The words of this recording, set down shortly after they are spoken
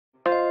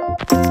Hey,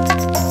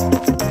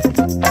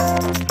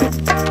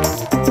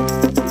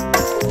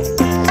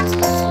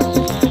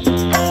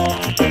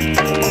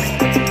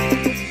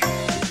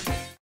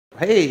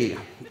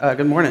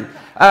 good morning.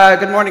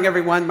 Good morning,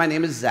 everyone. My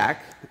name is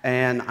Zach,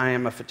 and I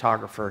am a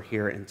photographer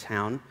here in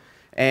town.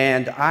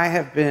 And I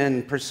have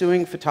been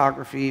pursuing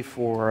photography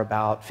for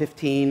about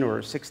 15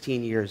 or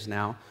 16 years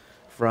now,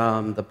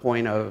 from the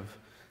point of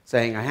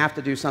saying, I have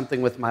to do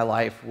something with my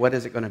life, what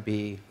is it going to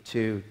be,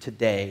 to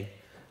today.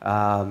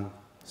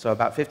 So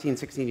about 15,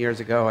 16 years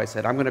ago, I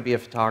said, I'm going to be a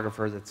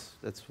photographer,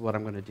 that's what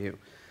I'm going to do.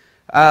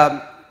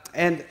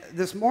 And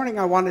this morning,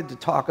 I wanted to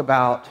talk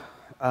about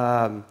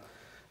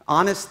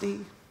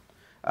honesty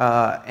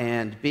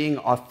and being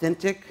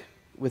authentic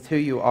with who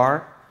you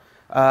are,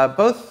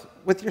 both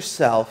with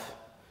yourself,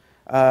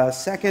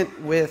 second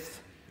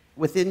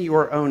within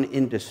your own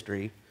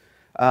industry,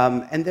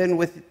 and then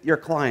with your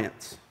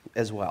clients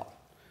as well.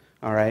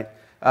 All right.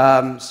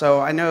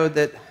 So I know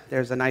that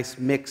there's a nice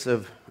mix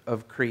of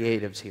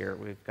creatives here.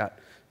 We've got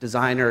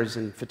designers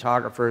and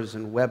photographers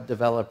and web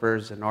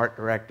developers and art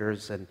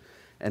directors and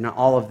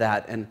all of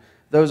that. And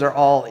those are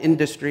all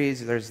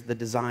industries. There's the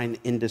design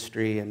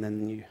industry, and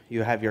then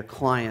you have your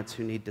clients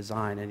who need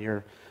design, and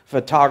your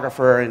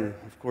photographer, and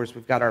of course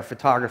we've got our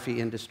photography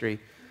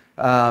industry,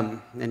 and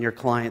your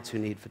clients who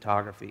need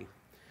photography.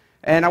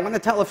 And I want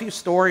to tell a few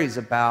stories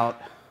about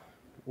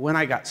when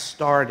I got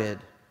started,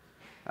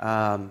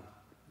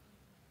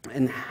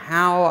 and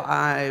how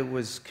I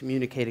was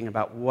communicating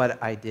about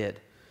what I did,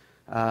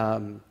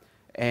 and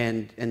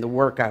the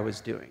work I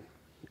was doing,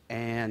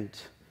 and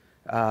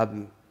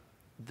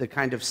the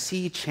kind of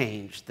sea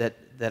change that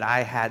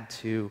I had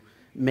to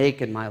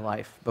make in my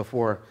life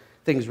before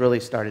things really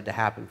started to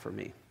happen for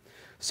me.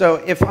 So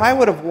if I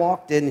would have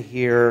walked in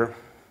here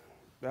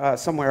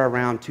somewhere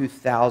around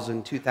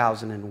 2000,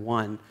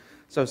 2001,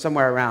 so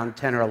somewhere around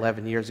 10 or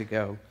 11 years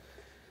ago,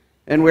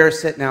 and we were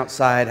sitting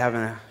outside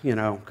having a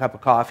cup of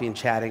coffee and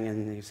chatting,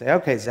 and you say,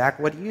 okay, Zach,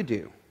 what do you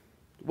do?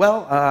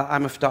 Well,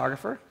 I'm a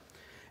photographer,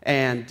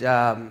 and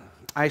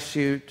I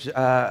shoot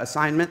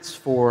assignments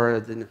for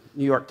the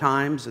New York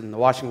Times and the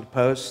Washington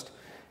Post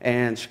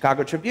and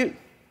Chicago Tribune.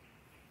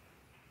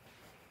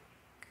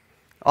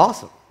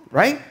 Awesome,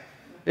 right?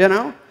 You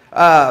know?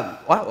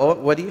 Well,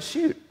 what do you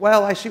shoot?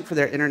 Well, I shoot for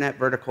their internet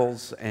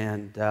verticals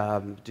and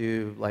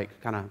do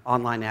like kind of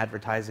online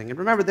advertising. And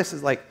remember, this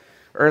is like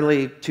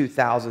early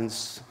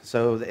 2000s,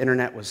 so the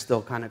internet was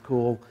still kind of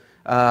cool,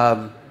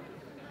 and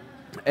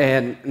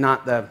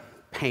not the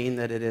pain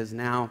that it is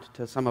now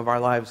to some of our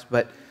lives.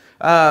 But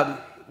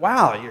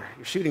wow, you're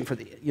shooting for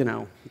the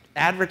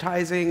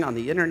advertising on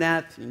the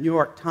internet, the New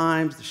York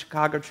Times, the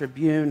Chicago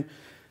Tribune,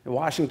 the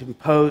Washington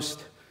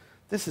Post.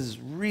 This is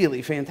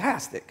really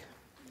fantastic.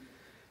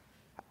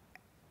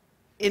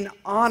 In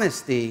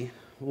honesty,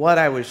 what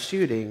I was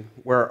shooting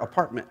were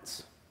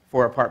apartments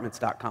for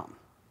Apartments.com.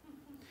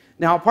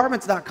 Now,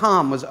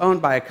 Apartments.com was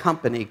owned by a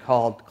company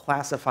called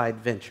Classified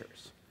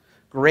Ventures.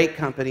 Great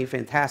company,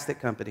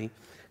 fantastic company.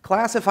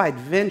 Classified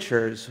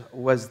Ventures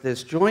was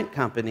this joint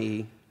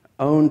company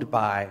owned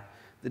by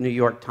the New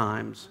York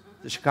Times,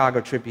 the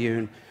Chicago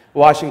Tribune,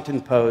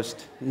 Washington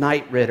Post,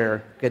 Knight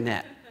Ridder,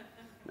 Gannett.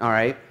 All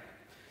right?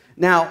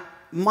 Now,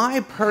 my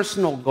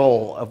personal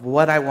goal of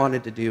what I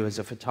wanted to do as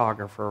a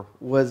photographer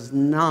was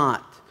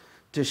not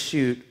to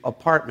shoot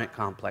apartment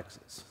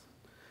complexes.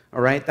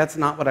 All right? That's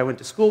not what I went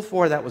to school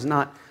for. That was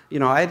not,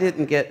 I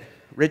didn't get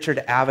Richard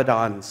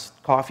Avedon's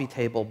coffee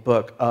table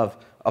book of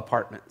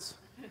apartments.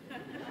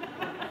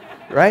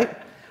 Right?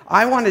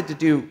 I wanted to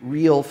do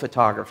real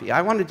photography.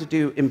 I wanted to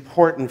do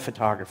important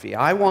photography.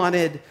 I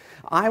wanted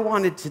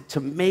to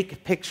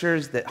make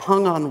pictures that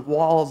hung on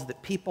walls that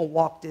people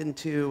walked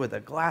into with a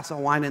glass of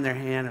wine in their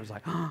hand. It was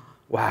like, oh,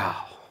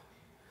 wow.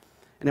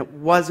 And it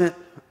wasn't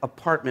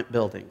apartment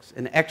buildings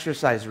and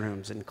exercise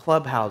rooms and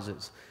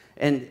clubhouses.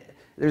 And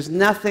there's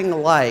nothing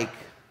like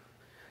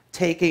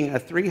taking a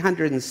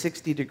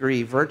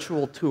 360-degree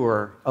virtual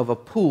tour of a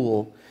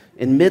pool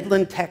in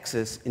Midland,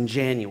 Texas in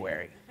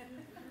January.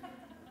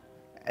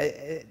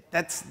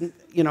 That's,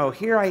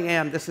 here I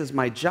am, this is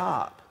my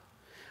job.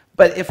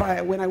 But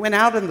when I went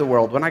out in the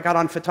world, when I got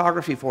on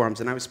photography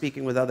forums and I was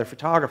speaking with other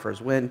photographers,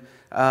 when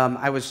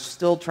I was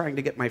still trying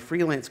to get my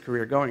freelance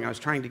career going, I was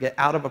trying to get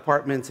out of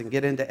apartments and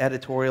get into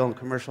editorial and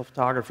commercial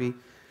photography,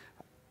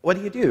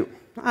 what do?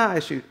 I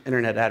shoot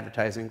internet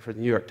advertising for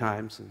the New York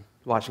Times and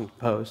Washington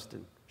Post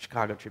and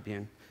Chicago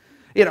Tribune.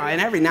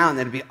 And every now and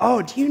then it'd be,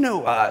 oh, do you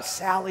know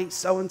Sally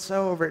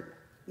so-and-so over at...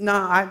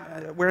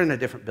 No, we're in a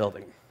different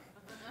building.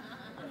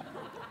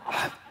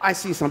 I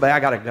see somebody,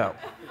 I gotta go.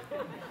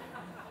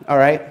 All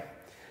right?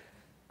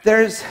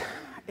 There's,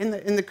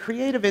 in the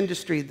creative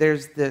industry,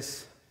 there's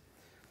this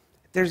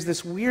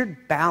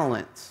weird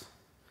balance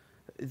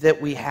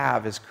that we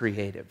have as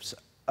creatives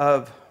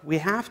of we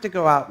have to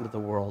go out into the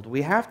world,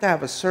 we have to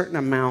have a certain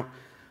amount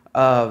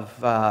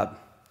of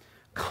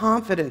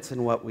confidence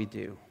in what we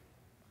do.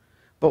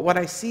 But what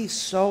I see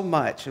so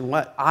much, and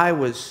what I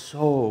was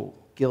so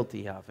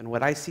guilty of, and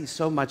what I see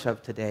so much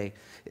of today,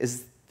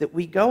 is that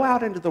we go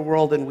out into the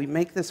world and we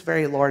make this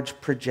very large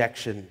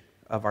projection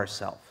of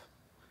ourselves.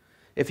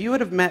 If you would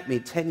have met me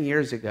 10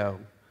 years ago,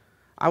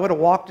 I would have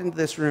walked into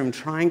this room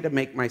trying to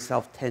make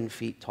myself 10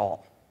 feet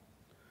tall.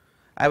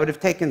 I would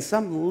have taken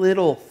some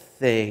little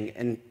thing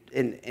and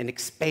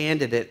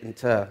expanded it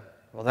into,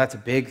 well, that's a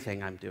big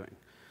thing I'm doing.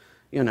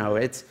 You know,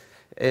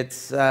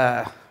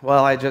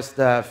 well, I just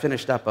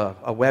finished up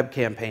a web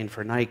campaign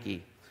for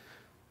Nike.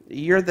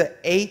 You're the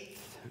 8th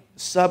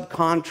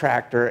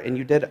subcontractor, and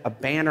you did a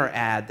banner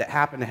ad that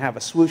happened to have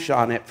a swoosh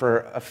on it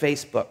for a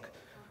Facebook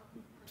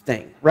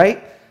thing,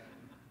 right?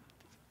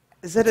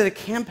 Is it a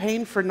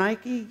campaign for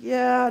Nike?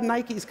 Yeah,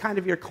 Nike's kind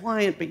of your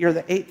client, but you're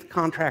the 8th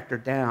contractor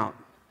down.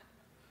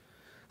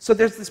 So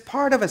there's this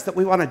part of us that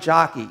we want to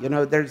jockey. You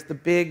know, there's the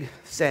big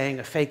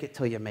saying, fake it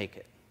till you make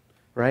it,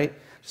 right?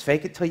 Just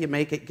fake it till you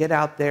make it. Get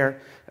out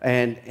there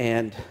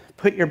and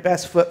put your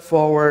best foot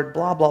forward,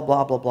 blah, blah,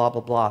 blah, blah, blah,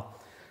 blah, blah.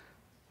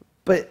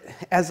 But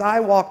as I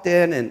walked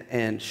in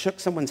and shook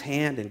someone's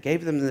hand and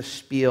gave them this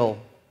spiel,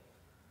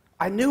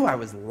 I knew I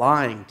was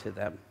lying to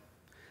them.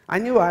 I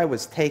knew I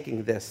was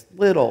taking this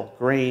little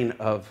grain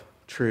of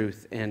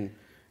truth and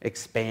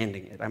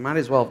expanding it. I might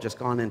as well have just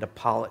gone into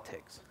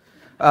politics.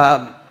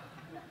 I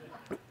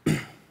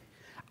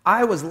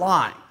was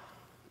lying,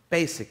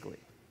 basically.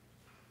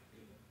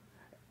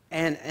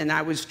 And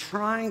I was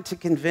trying to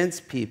convince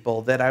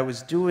people that I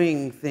was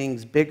doing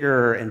things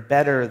bigger and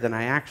better than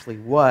I actually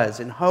was,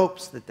 in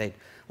hopes that they'd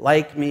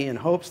like me, in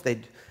hopes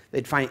they'd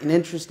find an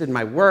interest in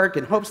my work,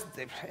 in hopes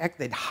that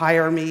they'd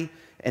hire me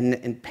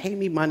and pay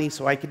me money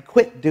so I could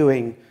quit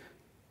doing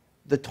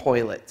the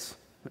toilets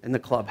and the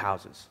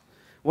clubhouses.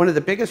 One of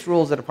the biggest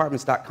rules at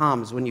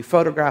apartments.com is when you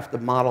photograph the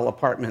model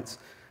apartments,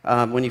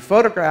 when you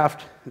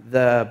photographed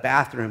the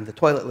bathroom, the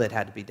toilet lid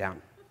had to be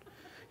down.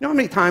 You know how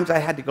many times I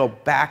had to go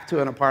back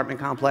to an apartment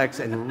complex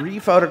and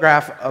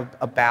re-photograph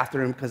a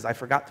bathroom because I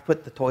forgot to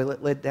put the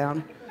toilet lid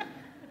down?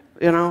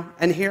 You know?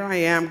 And here I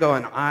am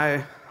going,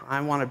 I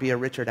want to be a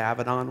Richard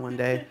Avedon one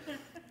day,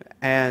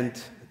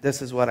 and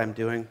this is what I'm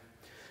doing.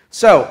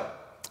 So,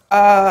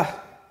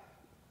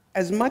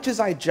 as much as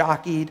I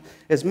jockeyed,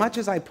 as much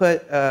as I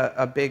put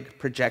a big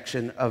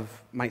projection of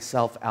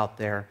myself out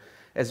there,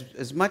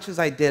 as much as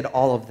I did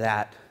all of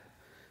that,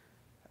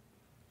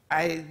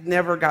 I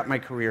never got my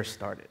career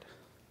started.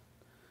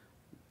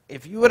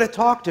 If you would have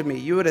talked to me,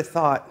 you would have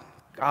thought,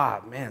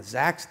 God, man,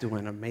 Zach's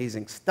doing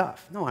amazing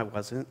stuff. No, I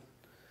wasn't.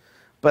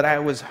 But I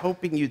was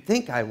hoping you'd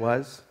think I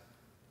was.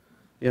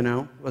 You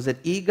know, was it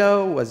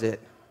ego? Was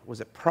it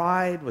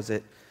pride? Was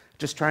it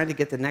just trying to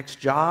get the next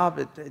job?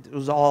 It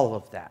was all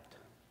of that.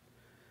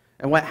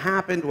 And what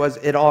happened was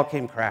it all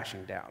came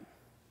crashing down.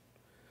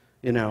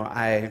 You know,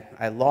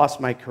 I lost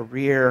my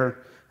career.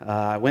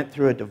 I went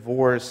through a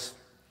divorce.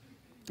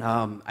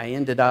 I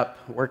ended up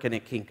working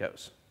at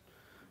Kinko's.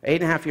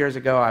 8.5 years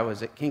ago, I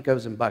was at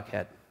Kinko's in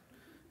Buckhead.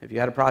 If you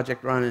had a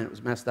project running and it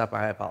was messed up,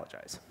 I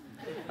apologize.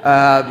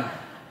 And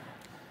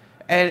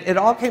it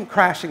all came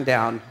crashing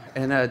down,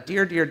 and a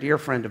dear, dear, dear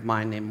friend of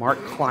mine named Mark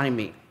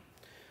Climby.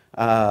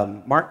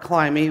 Mark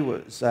Climby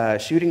was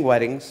shooting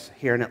weddings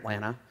here in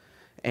Atlanta,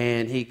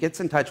 and he gets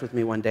in touch with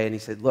me one day, and he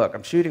said, look,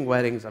 I'm shooting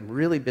weddings. I'm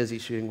really busy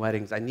shooting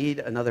weddings. I need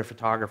another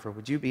photographer.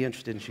 Would you be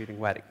interested in shooting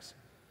weddings?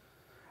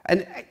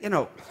 And, you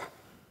know,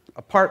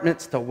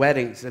 apartments to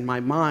weddings in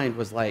my mind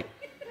was like,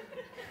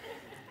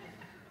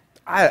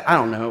 I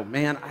don't know,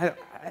 man.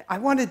 I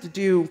wanted to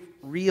do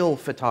real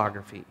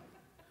photography.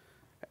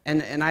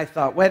 And I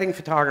thought wedding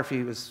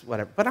photography was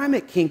whatever. But I'm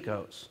at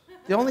Kinko's.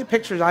 The only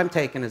pictures I'm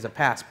taking is a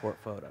passport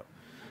photo,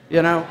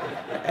 you know?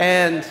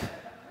 And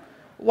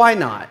why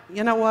not?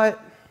 You know what?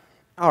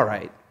 All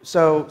right.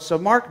 So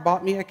Mark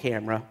bought me a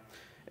camera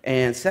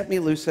and set me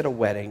loose at a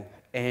wedding.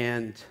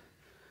 And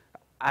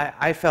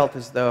I felt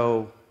as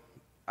though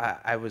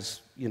I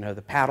was, you know,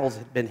 the paddles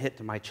had been hit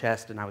to my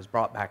chest and I was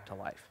brought back to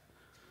life.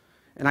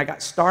 And I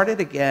got started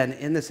again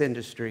in this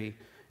industry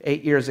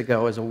 8 years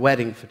ago as a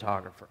wedding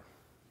photographer.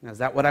 Now, is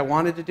that what I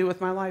wanted to do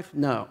with my life?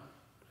 No.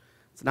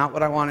 It's not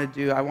what I wanted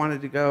to do. I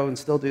wanted to go and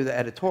still do the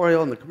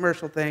editorial and the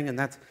commercial thing, and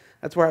that's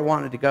where I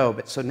wanted to go.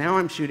 But so now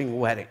I'm shooting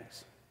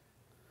weddings.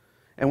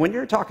 And when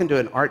you're talking to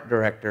an art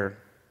director,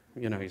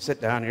 you know, you sit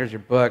down, here's your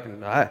book,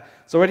 and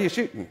so what are you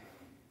shooting?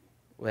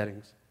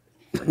 Weddings.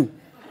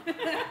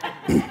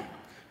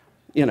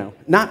 You know,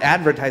 not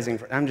advertising,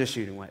 I'm just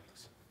shooting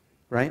weddings,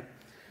 right?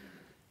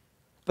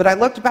 But I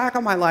looked back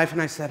on my life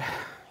and I said,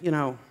 you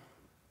know,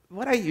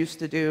 what I used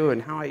to do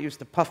and how I used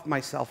to puff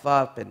myself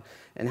up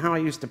and how I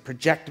used to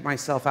project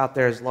myself out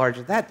there as large,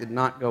 that did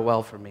not go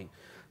well for me.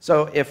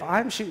 So if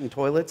I'm shooting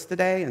toilets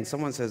today and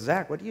someone says,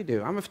 Zach, what do you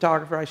do? I'm a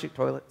photographer, I shoot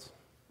toilets.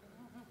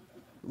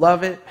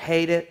 Love it,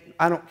 hate it,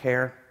 I don't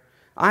care.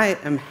 I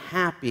am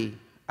happy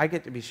I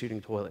get to be shooting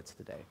toilets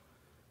today.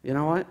 You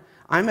know what?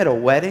 I'm at a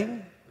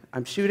wedding,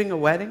 I'm shooting a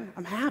wedding,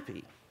 I'm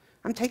happy.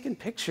 I'm taking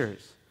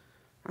pictures.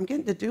 I'm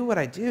getting to do what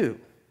I do.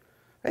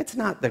 It's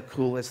not the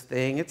coolest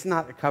thing. It's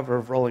not the cover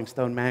of Rolling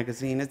Stone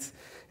magazine.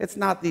 It's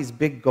not these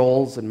big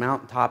goals and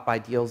mountaintop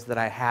ideals that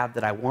I have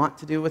that I want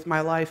to do with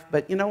my life.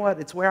 But you know what?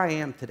 It's where I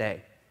am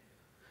today.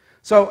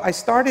 So I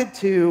started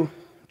to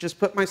just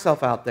put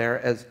myself out there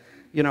as,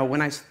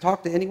 when I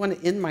talk to anyone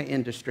in my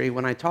industry,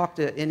 when I talk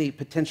to any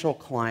potential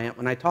client,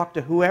 when I talk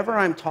to whoever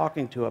I'm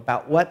talking to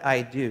about what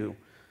I do,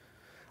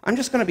 I'm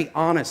just going to be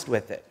honest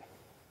with it.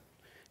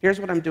 Here's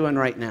what I'm doing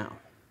right now.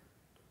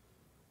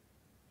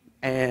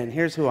 And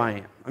here's who I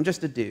am. I'm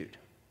just a dude.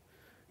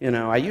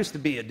 I used to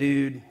be a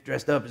dude,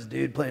 dressed up as a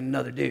dude, playing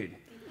another dude,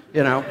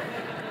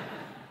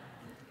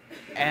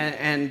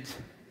 and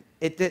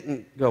it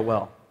didn't go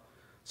well.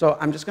 So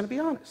I'm just going to be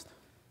honest.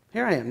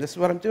 Here I am. This is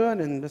what I'm doing,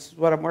 and this is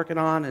what I'm working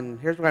on, and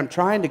here's where I'm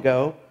trying to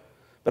go,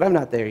 but I'm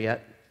not there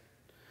yet.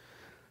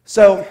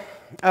 So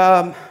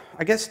I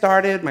get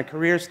started. My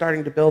career's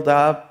starting to build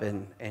up,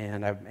 and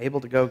I'm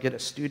able to go get a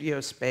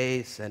studio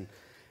space,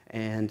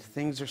 and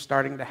things are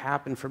starting to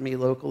happen for me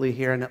locally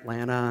here in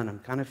Atlanta, and I'm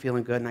kind of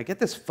feeling good. And I get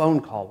this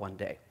phone call one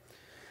day,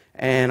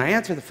 and I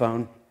answer the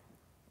phone,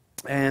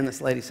 and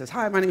this lady says,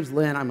 "Hi, my name's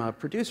Lynn. I'm a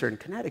producer in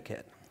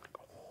Connecticut." I'm like,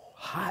 "Oh,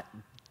 hot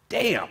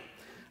damn.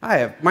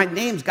 My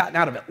name's gotten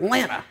out of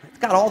Atlanta. It's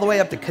got all the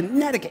way up to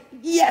Connecticut.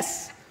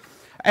 Yes!"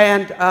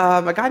 And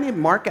a guy named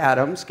Mark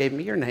Adams gave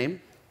me your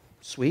name.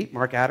 Sweet.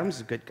 Mark Adams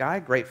is a good guy,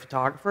 great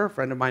photographer, a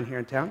friend of mine here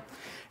in town.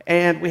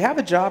 And we have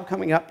a job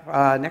coming up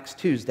next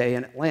Tuesday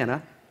in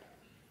Atlanta.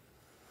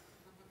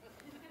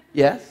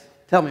 Yes?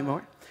 Tell me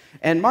more.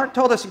 And Mark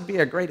told us you'd be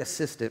a great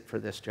assistant for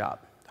this job.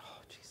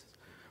 Oh, Jesus.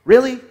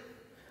 Really?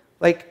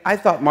 I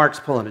thought Mark's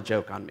pulling a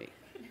joke on me.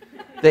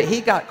 That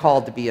he got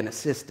called to be an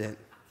assistant.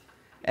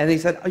 And he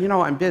said,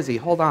 I'm busy.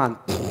 Hold on.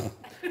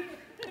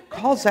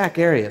 Call Zack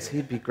Arias.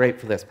 He'd be great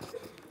for this.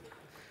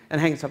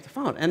 And hangs up the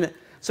phone. And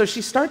so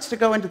she starts to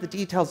go into the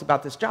details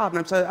about this job. And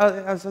I'm saying,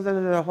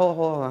 hold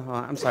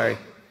on. I'm sorry.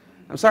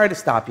 I'm sorry to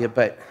stop you,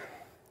 but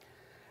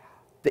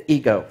the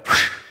ego,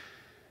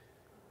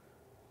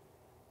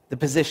 the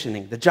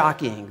positioning, the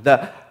jockeying,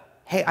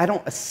 hey, I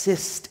don't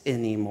assist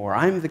anymore.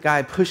 I'm the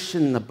guy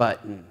pushing the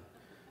button.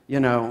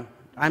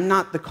 I'm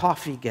not the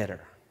coffee getter.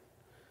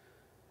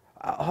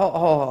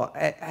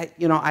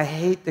 I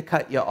hate to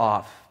cut you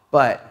off,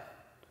 but,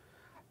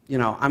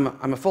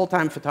 I'm a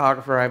full-time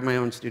photographer. I have my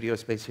own studio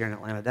space here in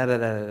Atlanta,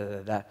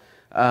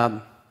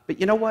 but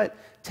you know what?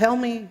 Tell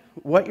me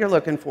what you're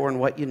looking for and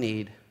what you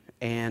need,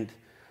 and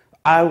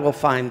I will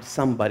find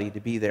somebody to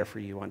be there for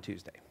you on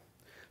Tuesday.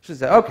 She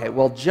said, okay,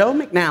 well, Joe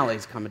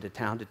McNally's coming to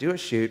town to do a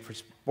shoot for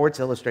Sports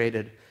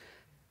Illustrated.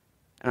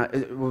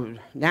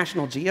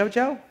 National Geo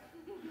Joe?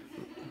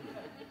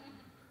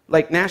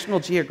 Like National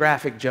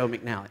Geographic Joe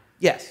McNally.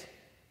 Yes.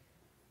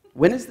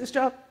 When is this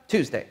job?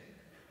 Tuesday.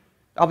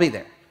 I'll be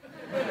there.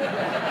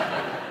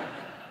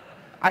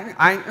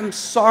 I am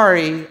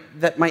sorry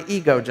that my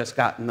ego just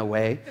got in the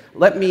way.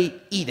 Let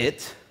me eat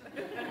it,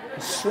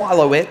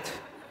 swallow it,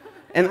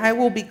 and I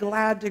will be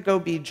glad to go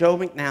be Joe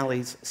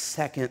McNally's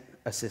second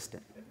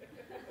assistant.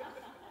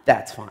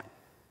 That's fine.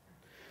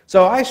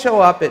 So I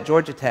show up at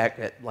Georgia Tech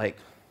at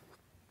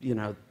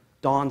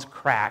dawn's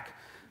crack,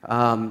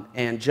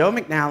 and Joe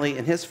McNally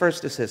and his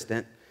first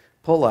assistant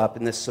pull up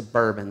in this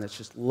Suburban that's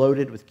just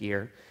loaded with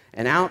gear,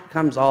 and out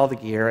comes all the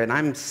gear, and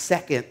I'm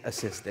second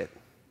assistant.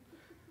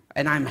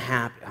 And I'm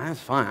happy.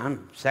 That's fine.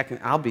 I'm second.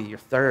 I'll be your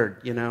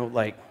third,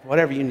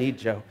 whatever you need,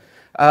 Joe.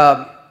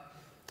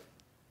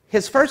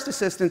 His first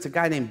assistant's a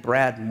guy named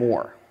Brad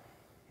Moore.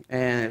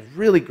 And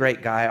really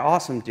great guy,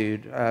 awesome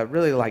dude.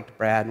 Really liked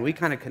Brad, and we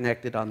kind of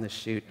connected on this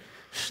shoot,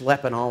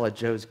 schlepping all of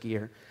Joe's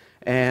gear.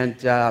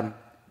 And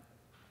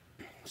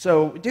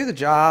so we do the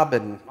job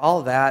and all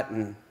of that,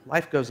 and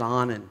life goes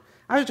on. And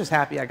I was just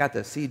happy I got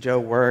to see Joe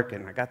work,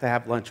 and I got to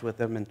have lunch with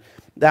him, and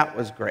that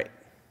was great.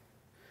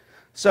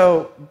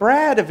 So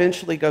Brad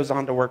eventually goes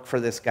on to work for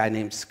this guy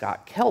named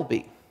Scott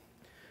Kelby.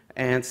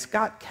 And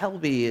Scott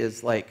Kelby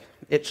is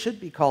it should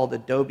be called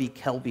Adobe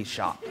Kelby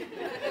Shop.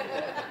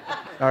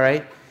 All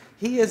right?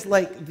 He is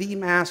the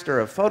master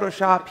of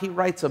Photoshop. He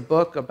writes a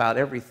book about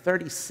every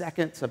 30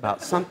 seconds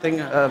about something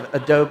of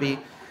Adobe.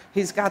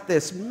 He's got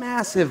this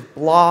massive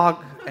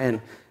blog, and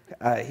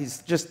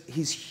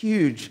he's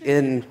huge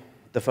in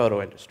the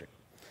photo industry.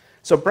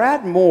 So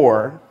Brad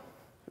Moore,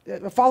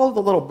 follow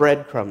the little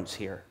breadcrumbs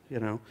here,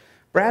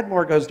 Brad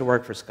Moore goes to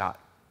work for Scott.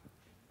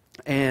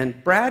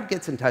 And Brad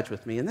gets in touch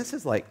with me, and this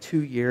is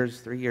 2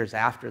 years, 3 years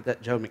after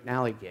that Joe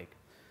McNally gig.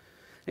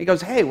 He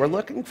goes, hey, we're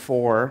looking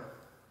for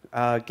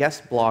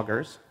guest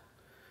bloggers,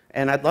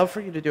 and I'd love for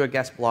you to do a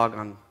guest blog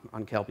on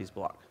Kelby's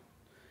blog.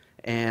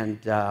 And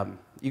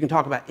you can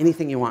talk about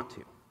anything you want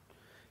to.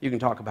 You can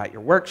talk about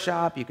your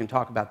workshop, you can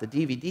talk about the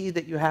DVD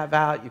that you have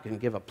out, you can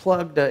give a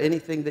plug to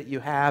anything that you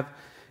have,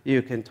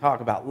 you can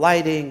talk about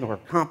lighting or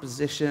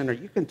composition, or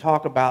you can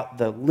talk about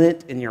the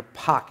lint in your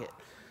pocket.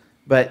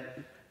 But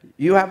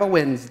you have a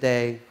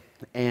Wednesday,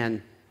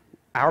 and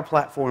our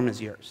platform is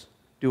yours.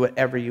 Do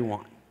whatever you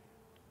want.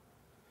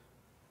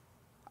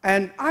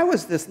 And I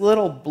was this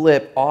little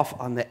blip off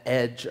on the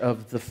edge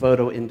of the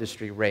photo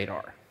industry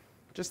radar.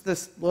 Just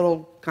this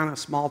little kind of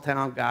small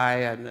town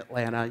guy in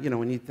Atlanta.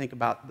 When you think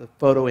about the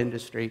photo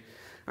industry,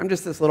 I'm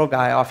just this little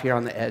guy off here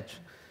on the edge.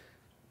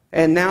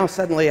 And now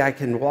suddenly I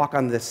can walk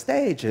on this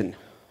stage and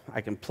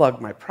I can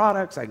plug my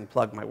products, I can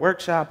plug my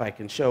workshop, I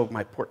can show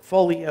my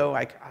portfolio,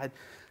 I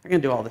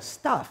can do all this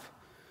stuff.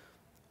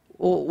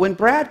 Well, when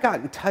Brad got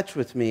in touch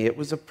with me, it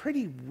was a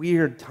pretty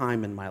weird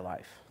time in my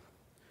life.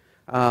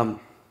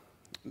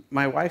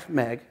 My wife,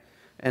 Meg,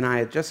 and I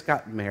had just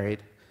gotten married.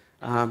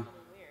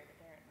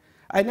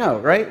 I know,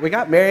 right? We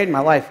got married, my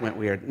life went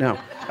weird. No.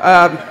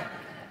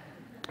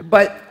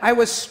 But I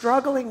was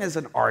struggling as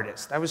an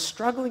artist. I was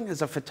struggling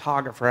as a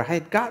photographer. I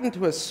had gotten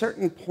to a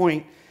certain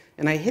point,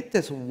 and I hit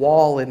this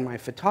wall in my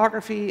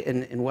photography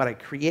and what I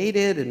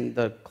created and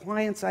the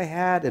clients I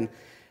had,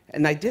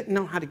 and I didn't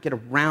know how to get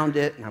around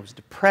it, and I was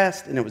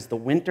depressed, and it was the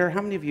winter.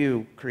 How many of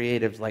you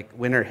creatives, like,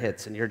 winter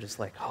hits, and you're just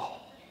like, oh,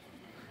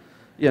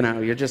 you know,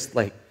 you're just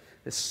like,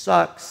 this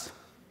sucks.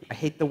 I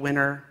hate the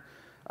winter.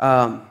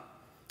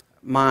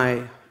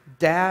 My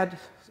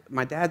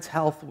dad's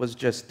health was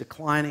just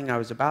declining. I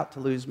was about to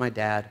lose my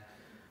dad.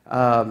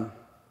 And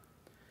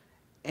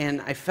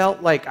I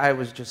felt like I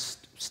was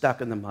just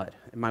stuck in the mud,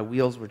 and my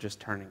wheels were just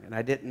turning, and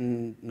I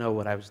didn't know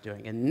what I was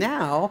doing. And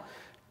now,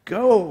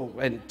 go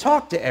and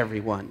talk to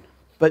everyone.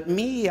 But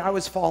me, I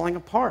was falling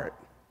apart.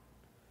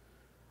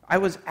 I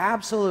was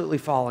absolutely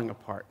falling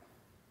apart.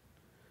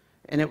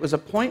 And it was a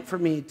point for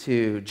me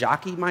to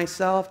jockey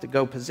myself, to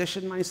go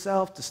position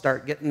myself, to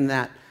start getting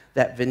that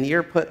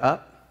veneer put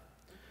up,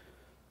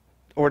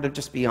 or to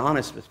just be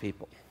honest with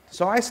people.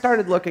 So I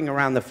started looking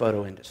around the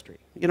photo industry.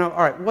 You know,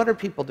 all right, what are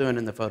people doing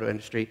in the photo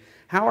industry?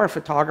 How are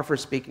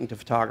photographers speaking to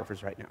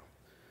photographers right now?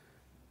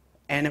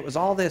 And it was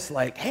all this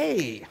like,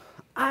 hey,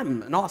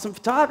 I'm an awesome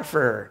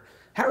photographer.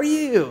 How are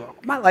you?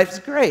 My life is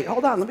great.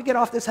 Hold on, let me get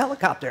off this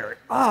helicopter.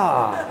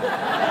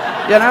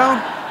 You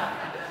know?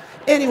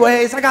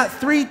 Anyways, I got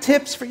 3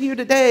 tips for you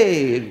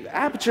today.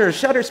 Aperture,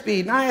 shutter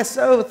speed, and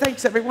ISO.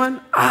 Thanks,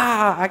 everyone.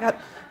 I got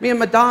me and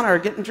Madonna are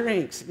getting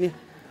drinks.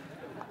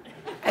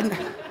 And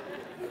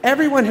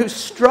everyone who's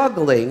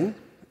struggling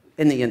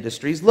in the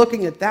industry is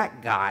looking at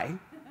that guy,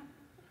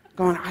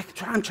 going,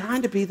 I'm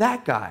trying to be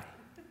that guy,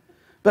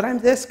 but I'm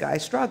this guy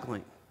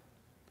struggling.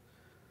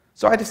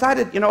 So I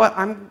decided, you know what,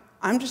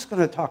 I'm just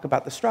going to talk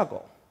about the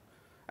struggle.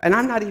 And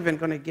I'm not even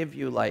going to give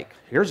you, like,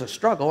 here's a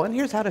struggle and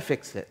here's how to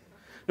fix it.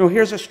 No,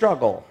 here's a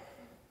struggle.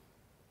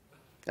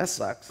 That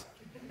sucks.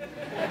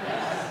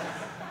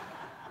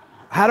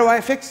 How do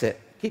I fix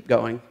it? Keep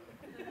going.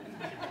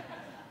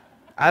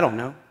 I don't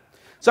know.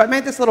 So I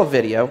made this little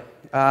video.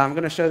 I'm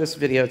going to show this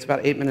video. It's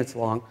about 8 minutes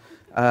long.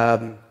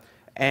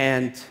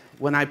 And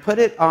when I put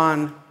it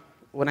on,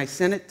 when I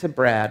sent it to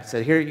Brad,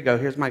 said, here you go,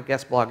 here's my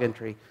guest blog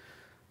entry.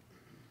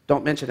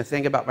 Don't mention a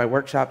thing about my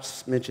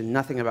workshops, mention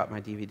nothing about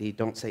my DVD,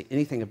 don't say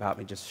anything about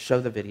me, just show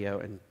the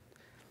video.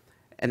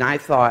 And I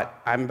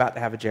thought, I'm about to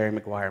have a Jerry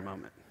Maguire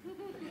moment.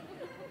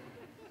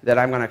 That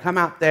I'm going to come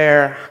out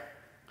there,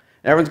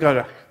 and everyone's going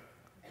to go,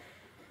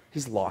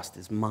 he's lost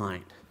his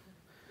mind.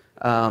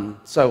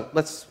 So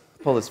let's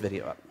pull this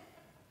video up.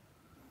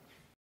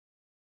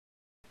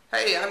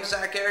 Hey, I'm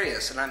Zack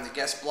Arias, and I'm the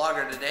guest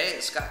blogger today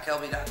at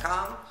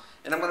scottkelby.com,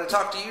 and I'm going to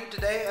talk to you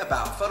today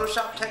about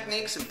Photoshop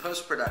techniques and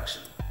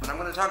post-production. And I'm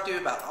going to talk to you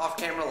about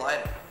off-camera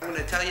lighting. I'm going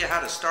to tell you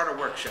how to start a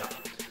workshop.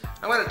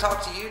 I'm going to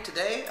talk to you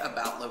today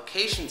about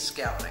location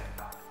scouting,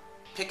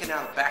 picking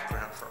out a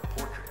background for a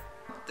portrait.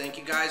 Thank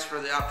you guys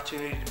for the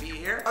opportunity to be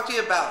here. I'll talk to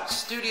you about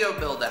studio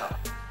build-out.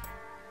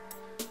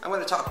 I'm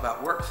going to talk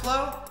about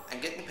workflow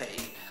and getting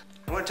paid.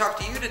 I'm going to talk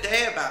to you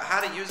today about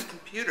how to use a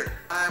computer.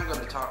 I'm going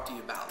to talk to you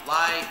about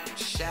light and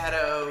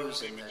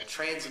shadows and the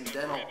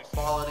transcendental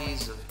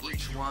qualities of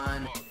each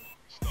one.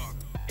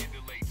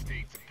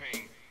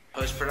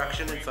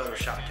 Post-production and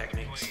Photoshop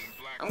techniques.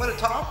 I'm going to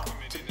talk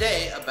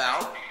today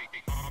about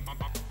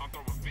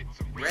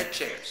red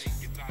chairs.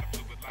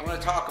 I'm going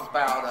to talk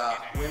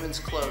about women's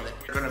clothing.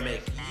 They're going to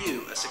make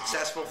you a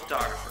successful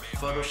photographer.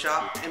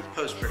 Photoshop and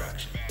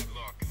post-production.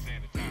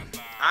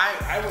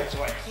 I went to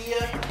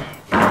IKEA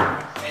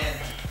and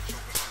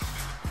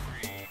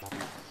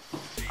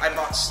I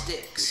bought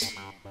sticks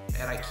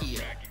at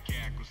IKEA.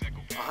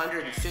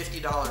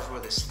 $150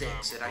 worth of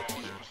sticks at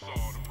IKEA.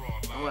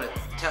 I'm going to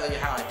tell you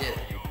how I did it.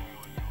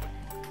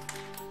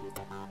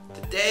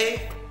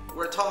 Today,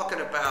 we're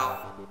talking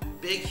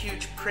about big,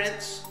 huge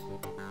prints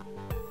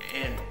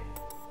and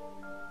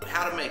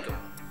how to make them.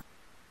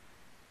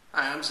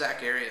 Hi, I'm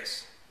Zack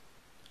Arias.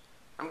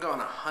 I'm going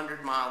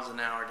 100 miles an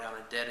hour down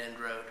a dead-end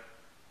road.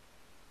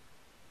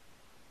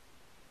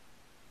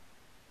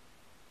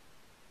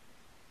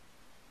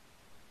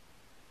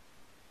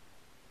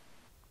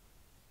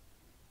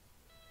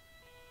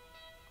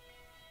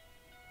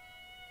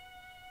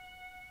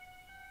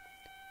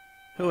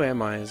 Who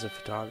am I as a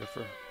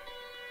photographer?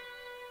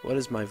 What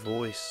is my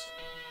voice?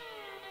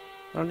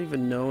 I don't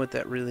even know what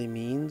that really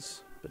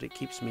means, but it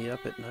keeps me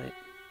up at night.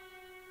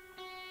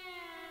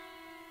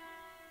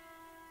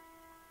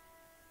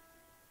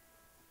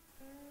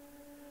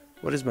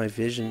 What is my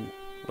vision?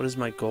 What is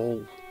my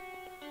goal?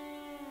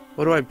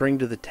 What do I bring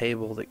to the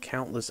table that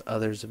countless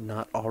others have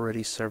not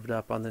already served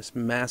up on this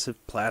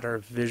massive platter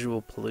of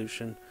visual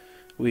pollution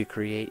we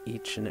create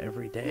each and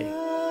every day?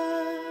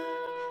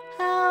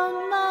 Out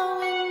my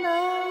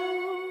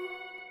window,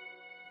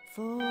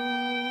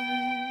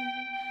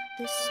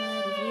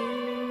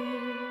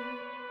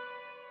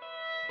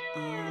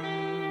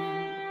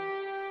 on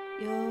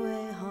your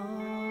way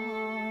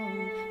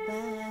home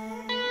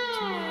back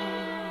to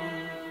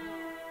me.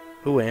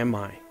 Who am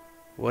I?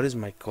 What is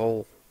my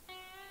goal?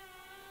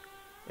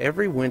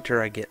 Every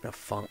winter I get in a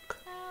funk.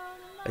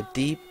 A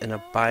deep and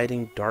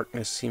abiding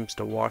darkness seems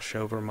to wash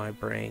over my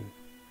brain.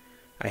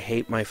 I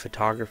hate my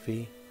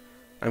photography.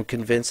 I'm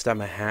convinced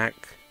I'm a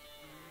hack.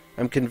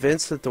 I'm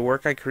convinced that the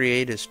work I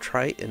create is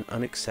trite and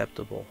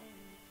unacceptable.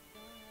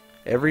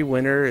 Every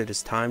winter it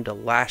is time to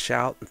lash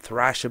out and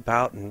thrash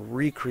about and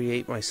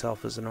recreate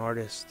myself as an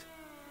artist.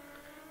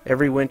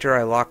 Every winter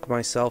I lock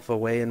myself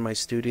away in my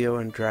studio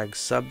and drag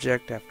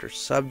subject after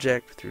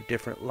subject through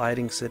different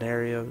lighting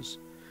scenarios,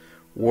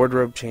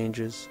 wardrobe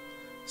changes,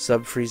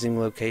 sub-freezing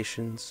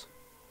locations.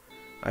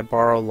 I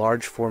borrow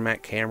large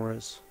format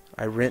cameras.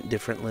 I rent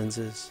different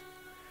lenses.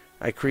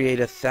 I create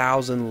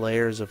 1,000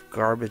 layers of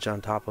garbage on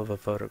top of a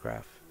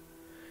photograph.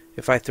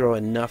 If I throw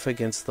enough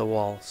against the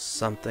wall,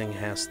 something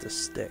has to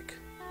stick.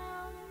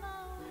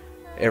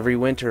 Every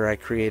winter I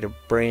create a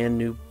brand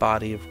new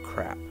body of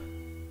crap.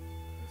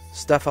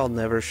 Stuff I'll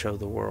never show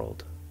the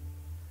world.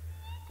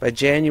 By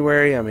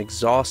January I'm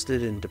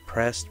exhausted and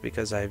depressed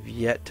because I've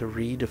yet to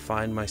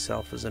redefine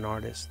myself as an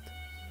artist.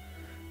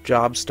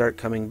 Jobs start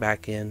coming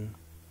back in.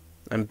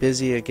 I'm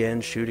busy again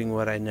shooting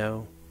what I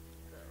know.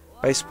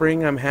 By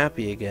spring I'm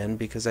happy again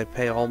because I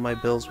pay all my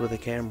bills with a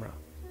camera.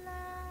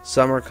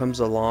 Summer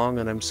comes along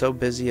and I'm so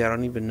busy I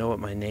don't even know what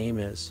my name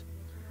is.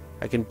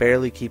 I can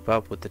barely keep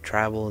up with the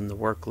travel and the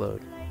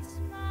workload.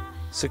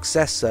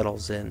 Success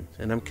settles in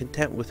and I'm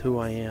content with who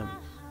I am.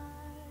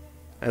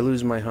 I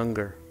lose my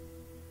hunger.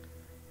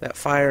 That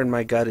fire in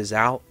my gut is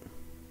out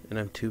and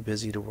I'm too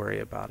busy to worry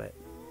about it.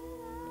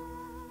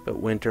 But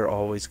winter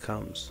always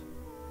comes.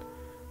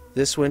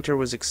 This winter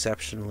was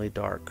exceptionally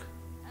dark.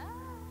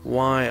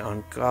 Why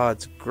on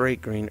God's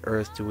great green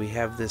earth do we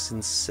have this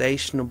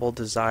insatiable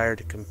desire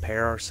to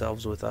compare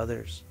ourselves with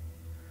others?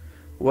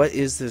 What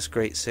is this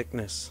great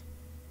sickness?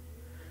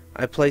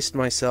 I placed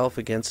myself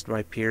against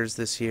my peers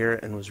this year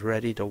and was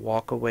ready to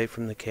walk away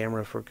from the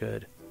camera for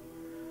good.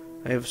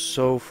 I have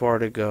so far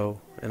to go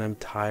and I'm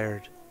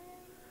tired.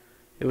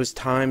 It was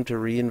time to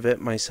reinvent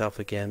myself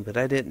again, but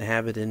I didn't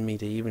have it in me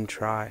to even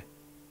try.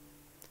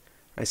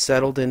 I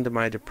settled into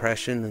my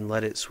depression and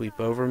let it sweep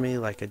over me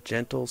like a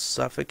gentle,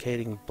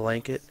 suffocating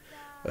blanket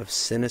of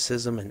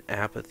cynicism and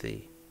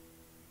apathy.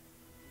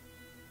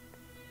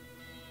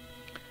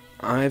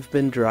 I've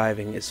been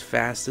driving as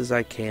fast as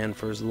I can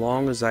for as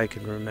long as I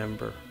can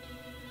remember.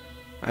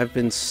 I've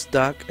been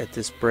stuck at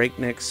this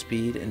breakneck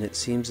speed and it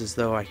seems as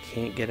though I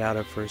can't get out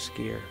of first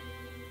gear.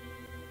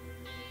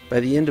 By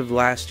the end of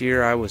last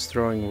year I was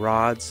throwing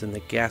rods and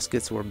the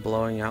gaskets were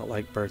blowing out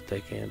like birthday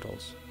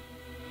candles.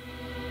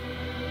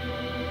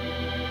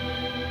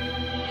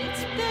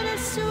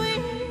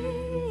 Bittersweet,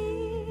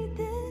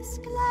 this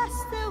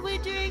glass that we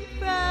drink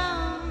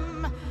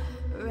from.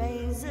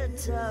 Raise a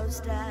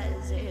toast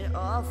as it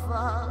all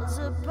falls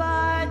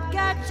apart.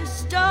 Got your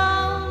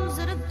stones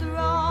at a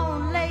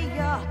throne. Lay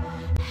your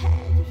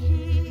head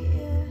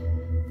here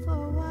for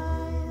a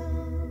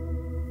while.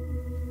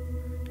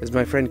 As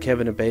my friend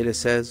Kevin Abeda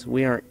says,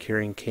 we aren't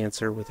curing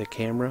cancer with a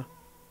camera.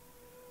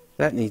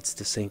 That needs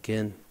to sink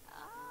in.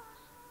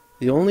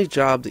 The only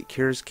job that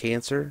cures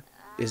cancer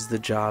is the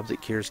job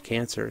that cures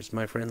cancer, as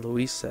my friend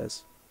Luis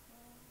says.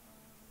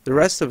 The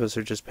rest of us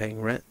are just paying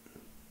rent.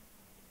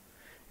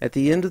 At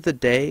the end of the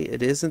day,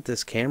 it isn't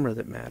this camera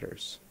that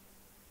matters.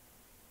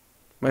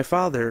 My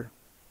father,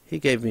 he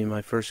gave me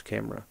my first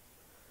camera.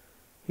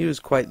 He was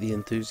quite the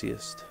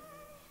enthusiast.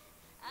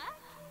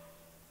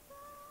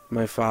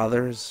 My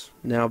father has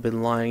now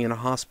been lying in a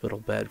hospital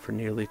bed for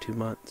nearly 2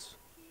 months.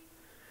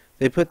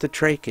 They put the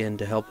trach in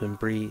to help him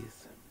breathe.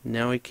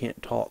 Now he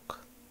can't talk.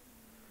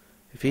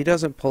 If he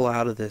doesn't pull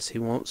out of this, he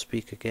won't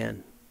speak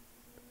again.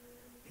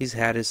 He's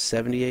had his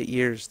 78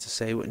 years to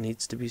say what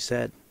needs to be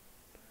said.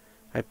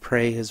 I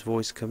pray his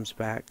voice comes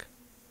back.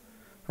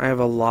 I have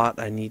a lot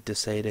I need to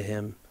say to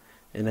him,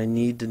 and I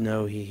need to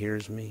know he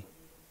hears me.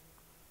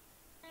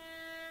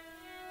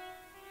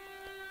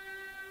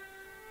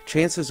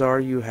 Chances are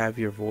you have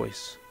your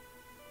voice.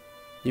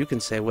 You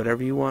can say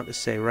whatever you want to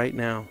say right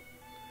now.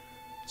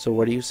 So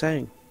what are you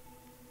saying?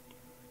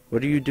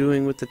 What are you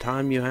doing with the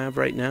time you have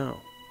right now?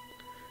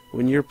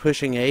 When you're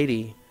pushing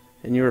 80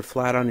 and you're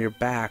flat on your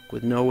back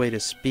with no way to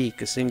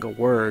speak a single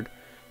word,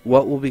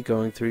 what will be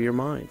going through your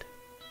mind?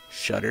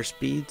 Shutter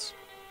speeds?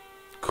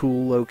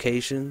 Cool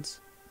locations?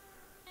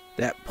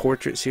 That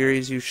portrait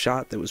series you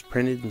shot that was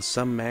printed in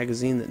some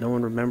magazine that no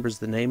one remembers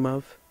the name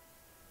of?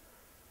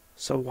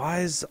 So why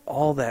is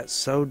all that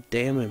so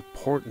damn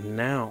important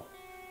now?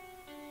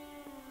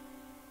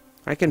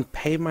 I can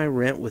pay my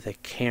rent with a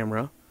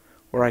camera,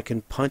 or I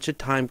can punch a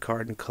time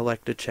card and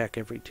collect a check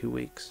every 2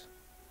 weeks.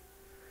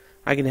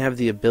 I can have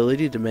the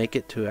ability to make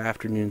it to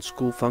afternoon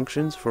school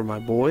functions for my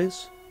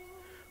boys,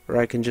 or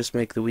I can just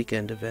make the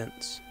weekend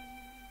events.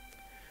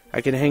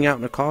 I can hang out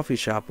in a coffee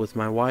shop with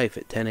my wife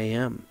at 10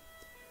 a.m.,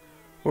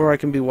 or I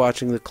can be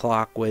watching the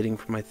clock waiting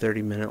for my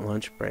 30-minute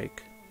lunch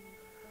break.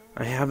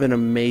 I have an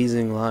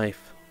amazing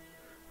life.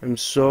 I'm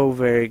so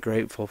very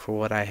grateful for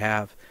what I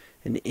have,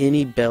 and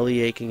any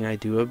belly aching I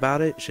do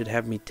about it should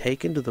have me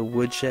taken to the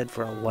woodshed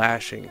for a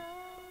lashing.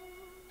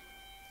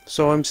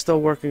 So I'm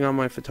still working on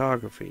my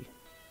photography.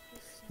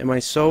 Am I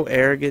so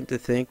arrogant to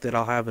think that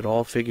I'll have it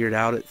all figured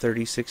out at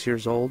 36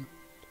 years old?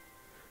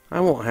 I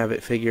won't have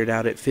it figured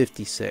out at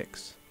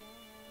 56.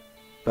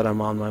 But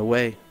I'm on my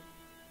way.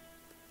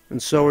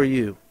 And so are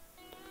you.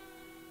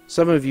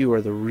 Some of you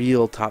are the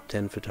real top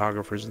 10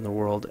 photographers in the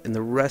world, and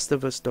the rest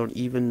of us don't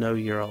even know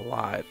you're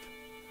alive.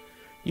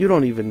 You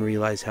don't even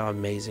realize how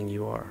amazing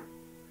you are.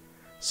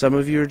 Some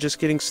of you are just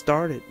getting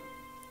started.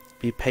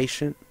 Be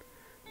patient.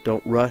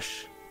 Don't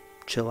rush.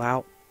 Chill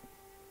out.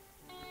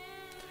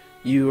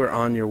 You are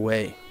on your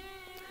way.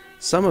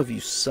 Some of you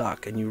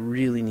suck and you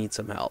really need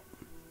some help.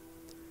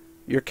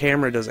 Your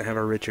camera doesn't have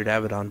a Richard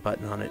Avedon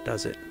button on it,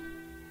 does it?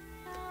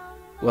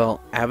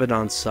 Well,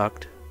 Avedon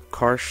sucked,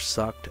 Karsh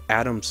sucked,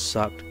 Adams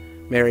sucked,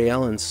 Mary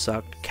Ellen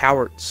sucked,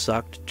 Cowart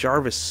sucked,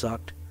 Jarvis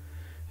sucked.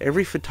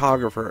 Every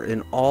photographer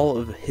in all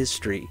of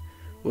history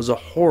was a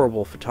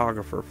horrible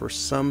photographer for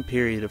some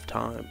period of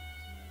time.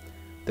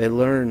 They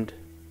learned,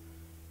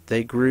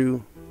 they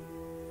grew,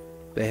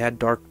 they had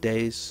dark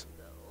days,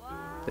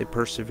 they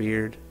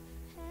persevered.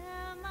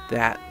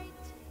 That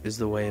is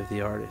the way of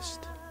the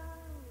artist.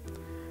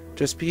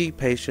 Just be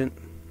patient,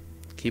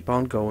 keep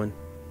on going.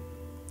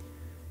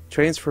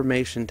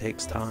 Transformation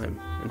takes time,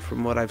 and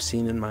from what I've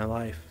seen in my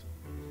life,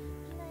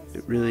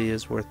 it really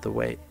is worth the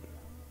wait.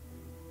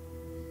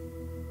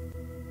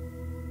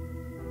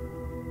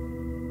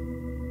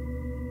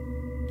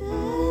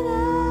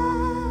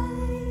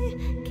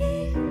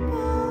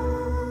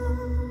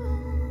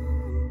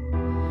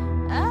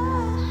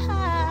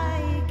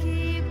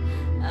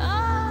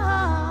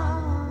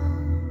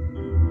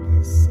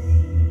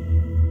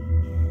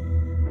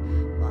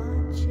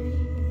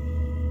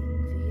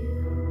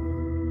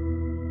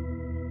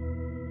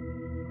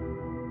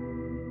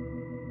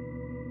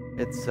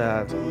 It's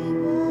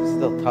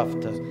still tough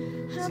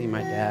to see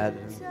my dad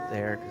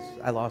there because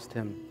I lost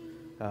him.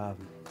 I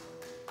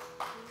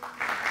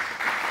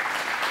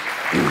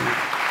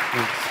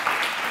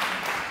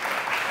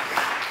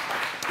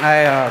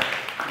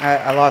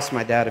lost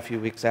my dad a few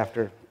weeks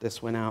after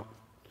this went out.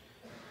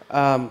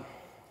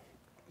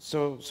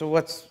 So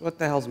what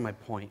the hell's my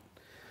point?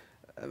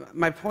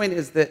 My point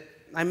is that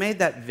I made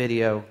that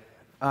video,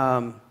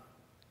 and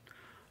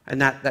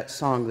that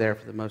song there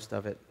for the most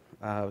of it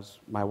was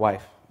my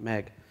wife,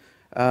 Meg.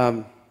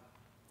 I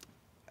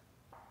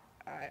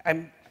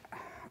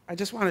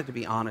just wanted to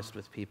be honest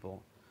with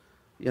people.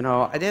 You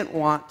know, I didn't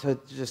want to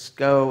just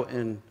go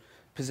and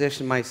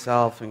position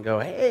myself and go,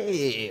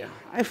 hey,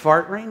 I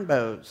fart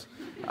rainbows.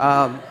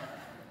 And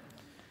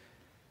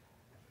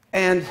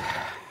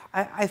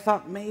I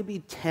thought maybe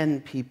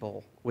 10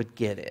 people would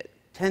get it.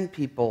 10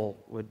 people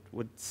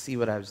would see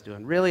what I was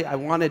doing. Really, I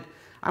wanted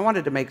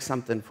to make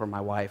something for my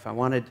wife. I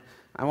wanted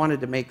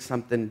to make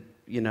something,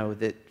 you know,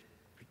 that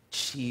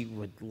she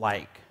would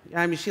like.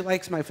 I mean, she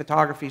likes my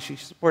photography. She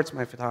supports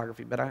my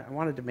photography, but I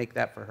wanted to make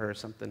that for her,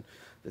 something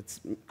that's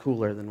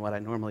cooler than what I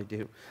normally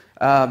do.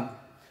 And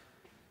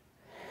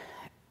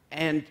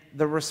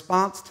the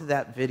response to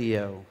that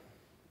video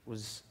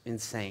was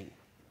insane.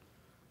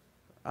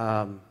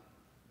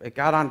 It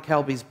got on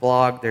Kelby's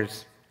blog.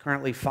 There's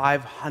currently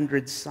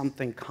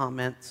 500-something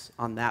comments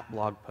on that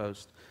blog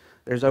post.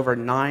 There's over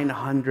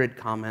 900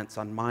 comments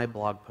on my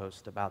blog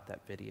post about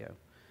that video.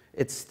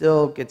 It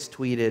still gets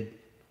tweeted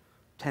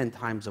 10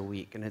 times a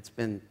week, and it's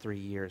been 3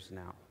 years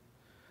now.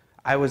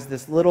 I was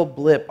this little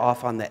blip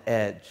off on the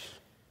edge,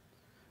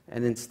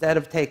 and instead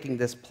of taking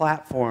this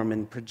platform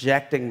and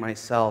projecting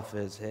myself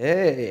as,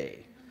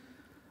 hey,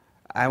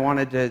 I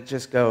wanted to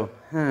just go,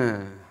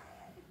 hi,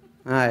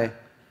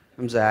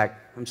 I'm Zack,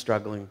 I'm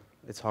struggling,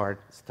 it's hard,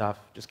 it's tough,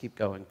 just keep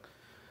going.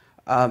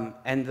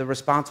 And the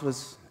response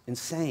was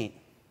insane.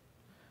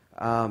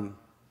 And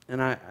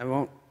I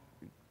won't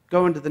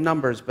go into the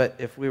numbers, but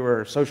if we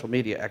were social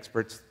media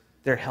experts,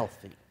 they're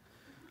healthy,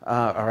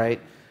 all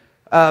right?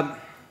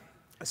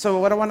 So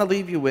what I want to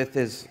leave you with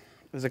is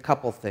a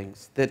couple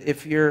things. That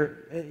if you're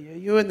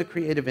in the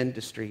creative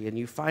industry and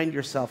you find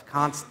yourself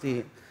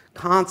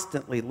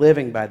constantly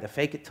living by the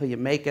fake it till you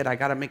make it, I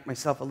got to make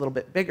myself a little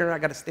bit bigger, I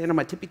got to stand on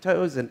my tippy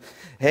toes, and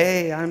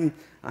hey, I'm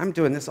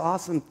doing this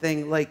awesome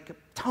thing, like,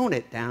 tone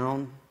it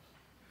down,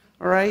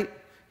 all right?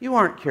 You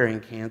aren't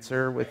curing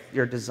cancer with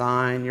your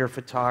design, your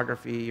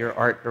photography, your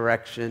art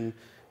direction,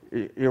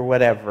 your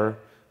whatever,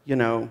 you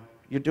know.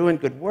 You're doing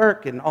good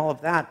work and all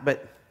of that,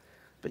 but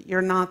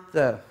you're not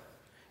the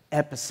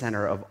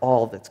epicenter of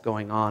all that's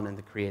going on in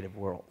the creative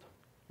world,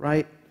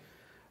 right?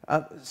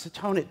 So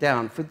tone it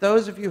down. For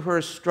those of you who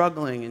are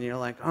struggling and you're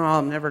like, oh,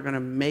 I'm never going to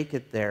make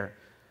it there,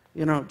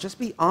 you know, just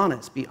be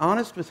honest. Be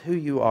honest with who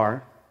you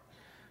are.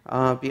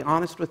 Be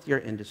honest with your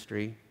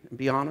industry. And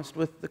be honest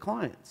with the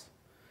clients.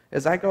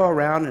 As I go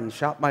around and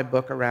shop my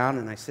book around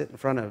and I sit in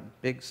front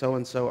of big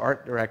so-and-so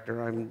art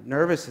director, I'm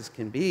nervous as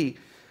can be,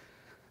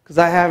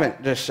 Because I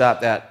haven't just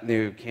shot that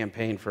new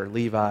campaign for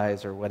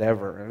Levi's or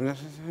whatever.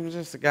 I'm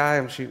just a guy,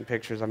 I'm shooting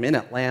pictures. I'm in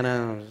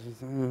Atlanta,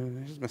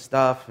 here's my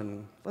stuff,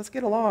 and let's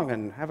get along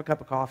and have a cup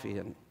of coffee,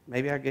 and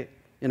maybe I get,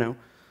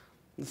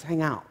 let's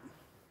hang out.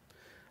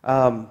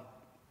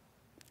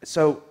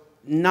 So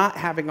not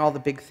having all the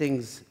big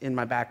things in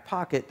my back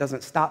pocket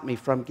doesn't stop me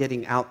from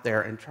getting out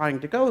there and trying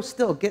to go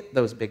still get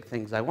those big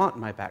things I want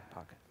in my back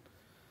pocket.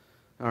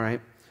 All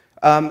right?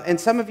 And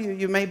some of you,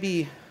 you may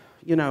be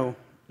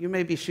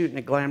shooting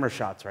at glamour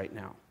shots right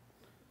now.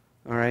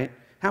 All right?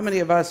 How many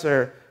of us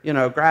are,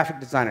 graphic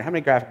designer? How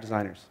many graphic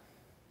designers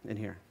in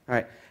here? All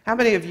right. How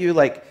many of you,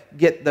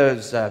 get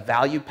those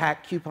value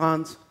pack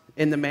coupons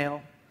in the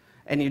mail?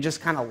 And you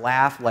just kind of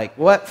laugh like,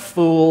 what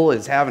fool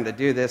is having to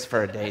do this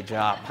for a day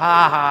job?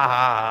 Ha, ha,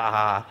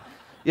 ha, ha,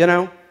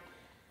 ha.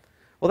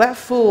 Well, that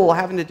fool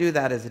having to do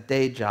that as a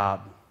day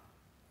job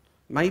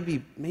might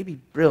be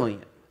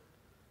brilliant.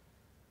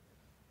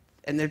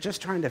 And they're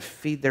just trying to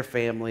feed their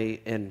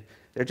family, and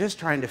they're just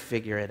trying to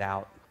figure it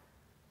out,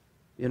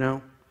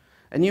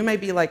 And you may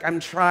be like, I'm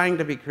trying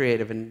to be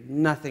creative, and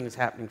nothing's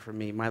happening for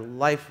me. My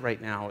life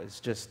right now is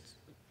just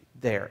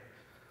there.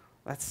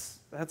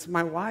 That's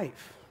my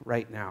wife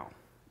right now.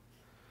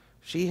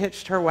 She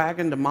hitched her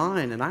wagon to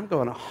mine, and I'm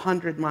going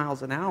 100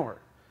 miles an hour.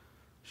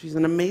 She's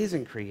an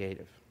amazing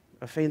creative,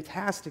 a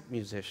fantastic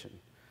musician.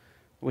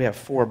 We have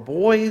 4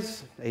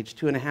 boys, age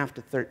 2.5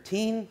 to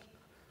 13. You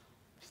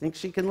think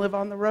she can live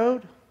on the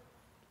road?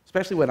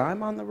 Especially when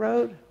I'm on the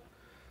road?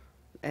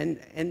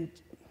 And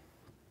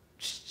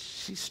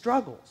she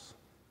struggles.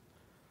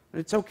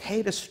 It's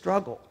okay to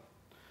struggle.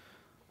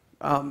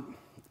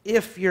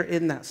 If you're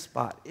in that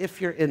spot, if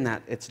you're in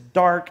that, it's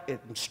dark,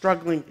 it's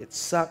struggling, it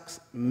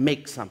sucks,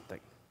 make something.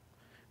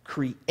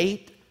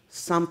 Create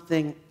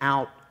something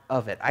out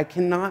of it. I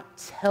cannot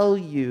tell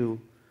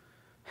you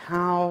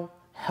how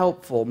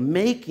helpful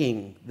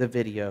making the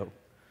video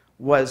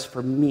was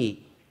for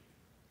me.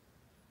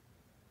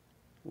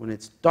 When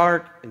it's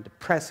dark and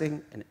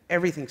depressing and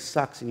everything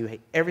sucks and you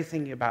hate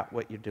everything about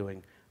what you're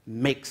doing,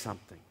 make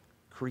something,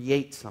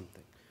 create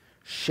something,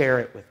 share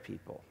it with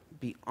people,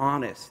 be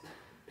honest.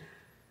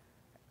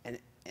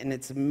 And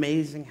it's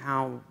amazing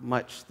how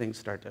much things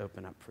start to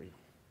open up for you.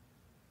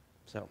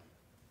 So,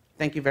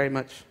 thank you very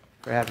much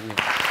for having me.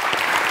 Good.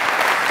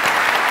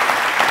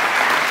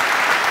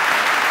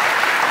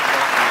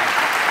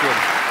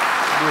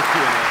 Do a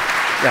Q&A.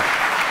 Yeah.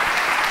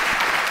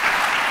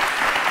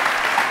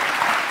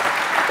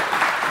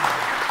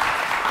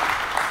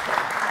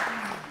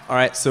 All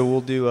right, so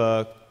we'll do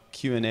a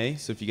Q&A.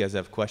 So if you guys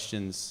have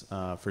questions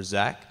for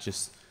Zack,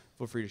 just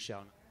feel free to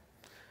shout.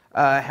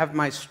 Have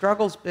my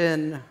struggles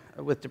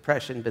with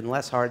depression been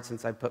less hard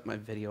since I put my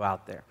video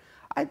out there?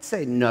 I'd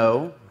say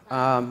no.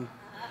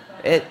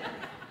 It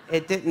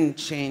didn't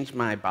change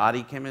my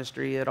body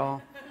chemistry at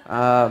all.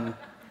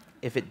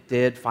 If it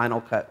did, Final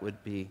Cut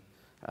would be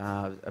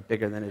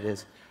bigger than it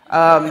is.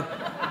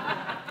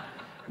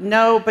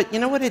 No, but you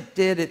know what it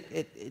did?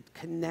 It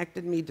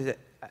connected me to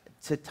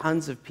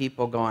tons of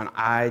people going,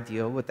 I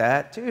deal with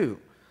that too.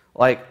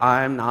 Like,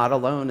 I'm not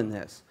alone in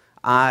this.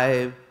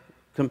 I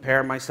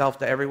compare myself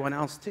to everyone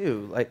else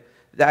too. Like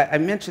I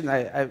mentioned,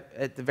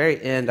 at the very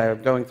end, I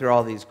was going through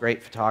all these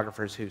great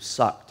photographers who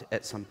sucked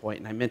at some point,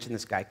 and I mentioned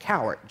this guy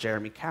Cowart,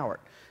 Jeremy Cowart.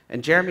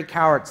 And Jeremy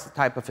Cowart's the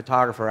type of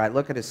photographer, I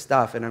look at his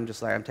stuff and I'm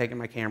just like, I'm taking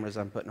my cameras,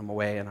 I'm putting them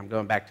away, and I'm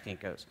going back to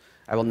Kinko's.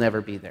 I will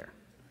never be there.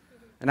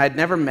 And I'd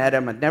never met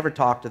him, I'd never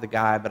talked to the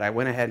guy, but I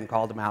went ahead and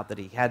called him out that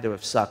he had to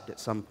have sucked at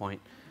some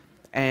point.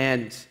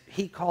 And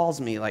he calls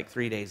me like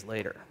 3 days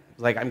later.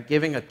 Like, I'm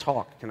giving a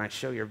talk, can I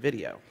show your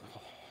video?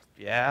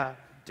 Yeah,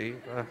 do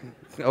you?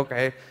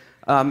 Okay.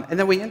 And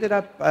then we ended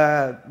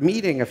up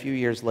meeting a few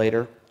years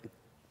later.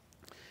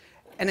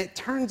 And it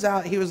turns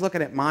out he was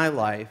looking at my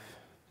life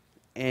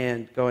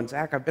and going,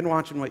 Zack, I've been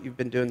watching what you've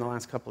been doing the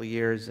last couple of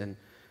years, and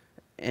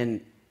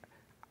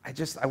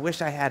I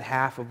wish I had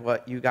half of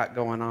what you got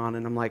going on.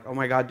 And I'm like, oh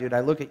my God, dude, I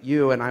look at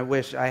you and I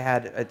wish I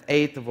had an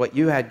eighth of what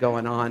you had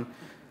going on.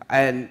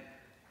 And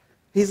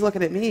he's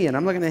looking at me and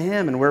I'm looking at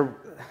him, and we're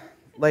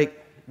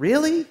like,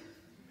 really?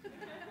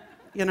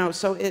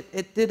 So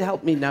it did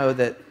help me know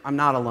that I'm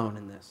not alone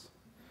in this.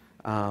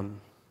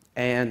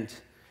 And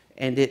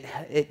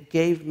it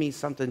gave me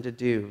something to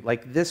do.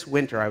 Like this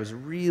winter, I was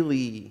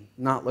really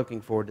not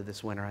looking forward to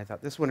this winter. I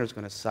thought this winter's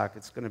going to suck.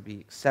 It's going to be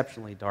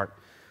exceptionally dark.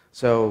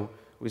 So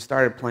we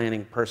started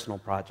planning personal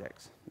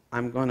projects.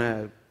 I'm going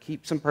to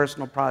keep some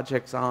personal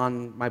projects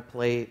on my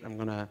plate. I'm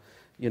going to,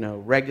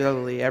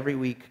 regularly every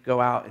week go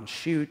out and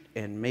shoot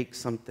and make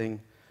something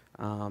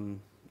and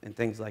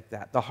things like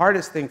that. The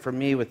hardest thing for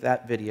me with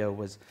that video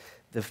was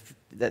the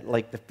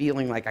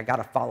feeling like I got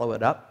to follow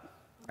it up.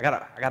 I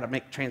gotta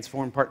make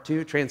Transform Part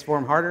 2,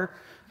 Transform harder.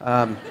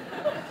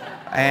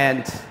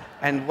 And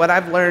what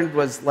I've learned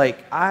was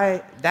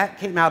that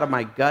came out of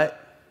my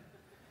gut.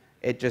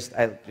 I just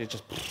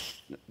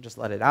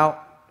let it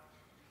out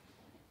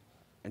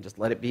and just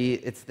let it be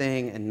its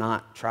thing and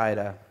not try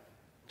to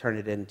turn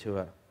it into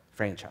a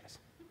franchise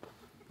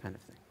kind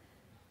of thing.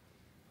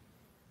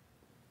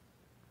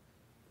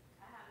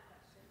 I have a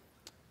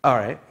All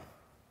right.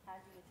 How'd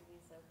you get to be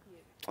so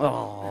cute?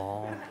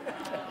 Oh,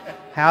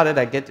 how did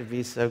I get to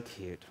be so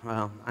cute?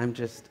 Well, I'm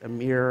just a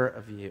mirror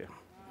of you.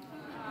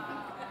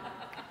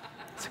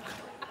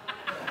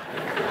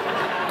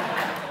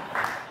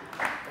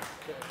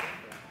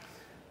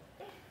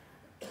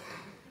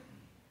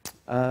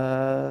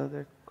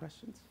 Other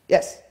questions?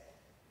 Yes.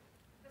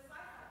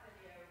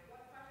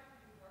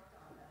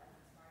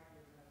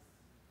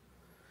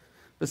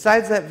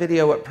 Besides that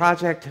video, what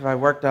project have I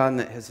worked on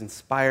that has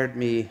inspired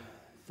me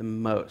the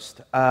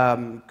most?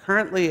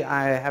 Currently,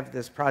 I have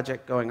this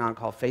project going on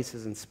called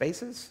Faces and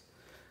Spaces.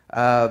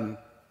 A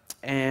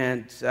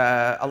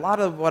lot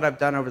of what I've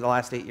done over the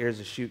last 8 years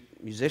is shoot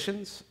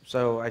musicians.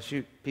 So I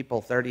shoot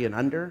people 30 and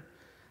under.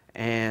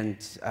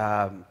 And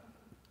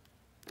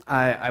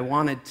I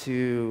wanted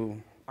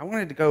to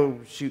go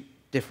shoot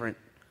different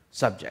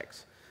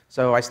subjects.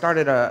 So I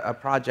started a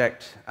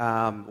project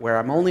where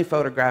I'm only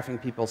photographing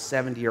people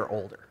 70 or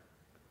older.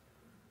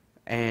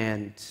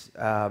 And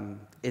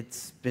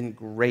it's been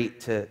great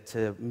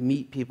to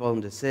meet people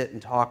and to sit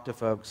and talk to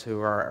folks who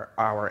are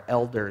our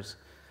elders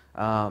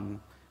and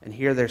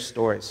hear their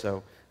stories.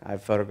 So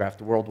I've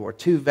photographed a World War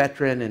II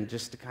veteran, and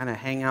just to kind of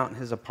hang out in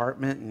his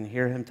apartment and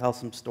hear him tell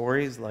some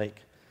stories,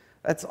 like,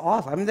 that's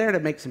awesome. I'm there to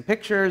make some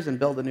pictures and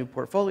build a new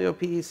portfolio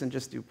piece and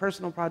just do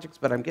personal projects,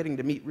 but I'm getting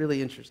to meet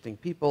really interesting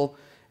people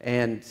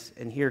and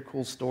hear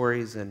cool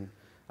stories. And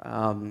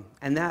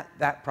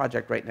that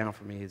project right now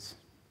for me has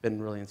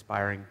been really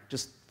inspiring,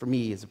 just for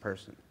me as a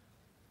person.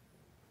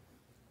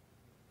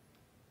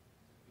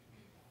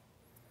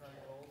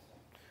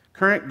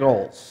 Current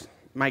goals.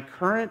 My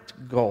current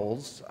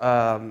goals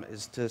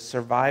is to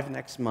survive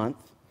next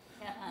month.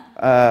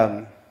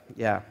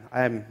 Yeah,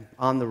 I'm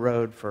on the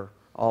road for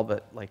all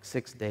but like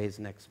 6 days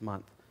next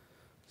month.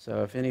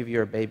 So if any of you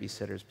are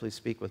babysitters, please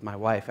speak with my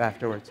wife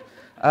afterwards.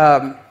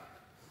 I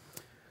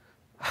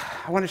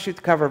want to shoot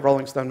the cover of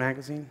Rolling Stone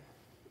magazine.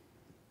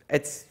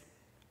 It's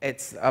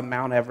a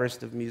Mount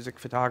Everest of music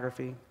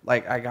photography.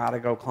 Like, I gotta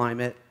go climb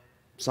it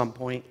some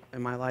point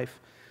in my life.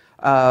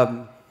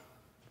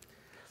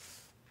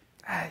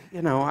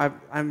 You know,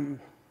 I'm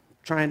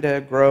trying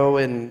to grow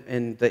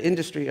in the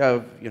industry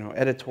of, you know,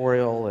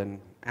 editorial and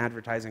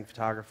advertising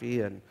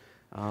photography, and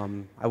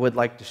I would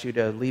like to shoot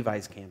a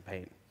Levi's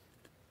campaign.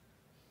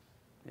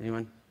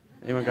 Anyone?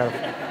 Anyone got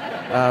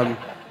a...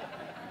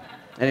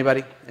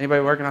 Anybody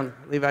working on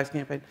Levi's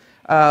campaign?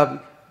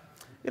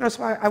 You know,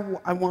 so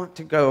I want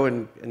to go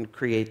and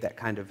create that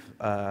kind of,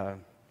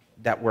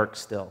 that work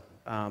still.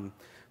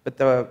 But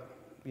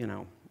you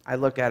know, I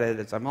look at it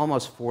as I'm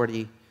almost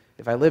 40.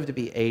 If I live to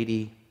be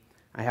 80,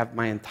 I have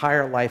my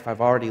entire life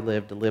I've already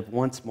lived to live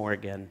once more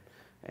again.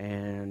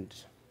 And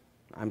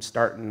I'm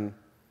starting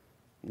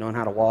knowing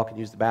how to walk and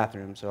use the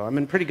bathroom, so I'm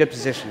in a pretty good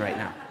position right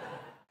now.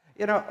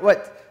 You know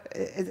what,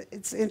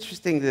 it's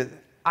interesting that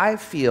I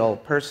feel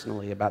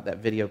personally about that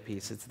video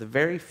piece. It's the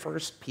very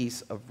first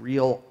piece of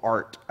real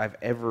art I've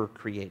ever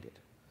created.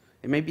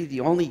 It may be the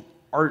only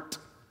art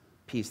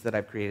piece that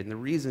I've created, and the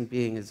reason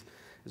being is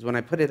when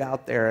I put it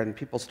out there and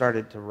people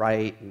started to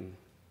write and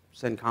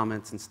send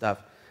comments and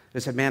stuff, they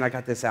said, man, I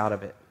got this out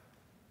of it.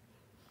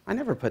 I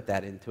never put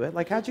that into it.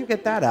 Like, how'd you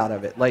get that out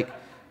of it? Like,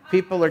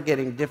 people are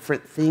getting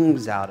different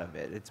things out of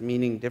it. It's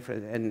meaning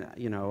different, and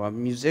you know, a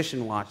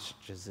musician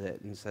watches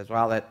it and says,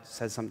 "Wow, that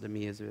says something to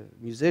me as a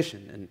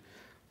musician." And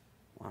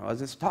well, I was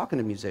just talking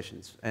to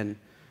musicians, and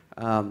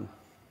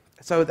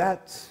so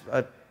that's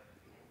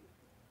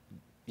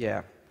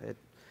yeah.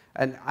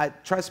 And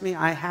trust me,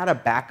 I had a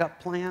backup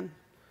plan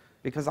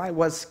because I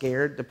was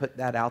scared to put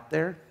that out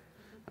there,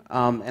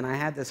 and I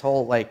had this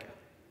whole, like,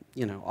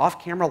 you know,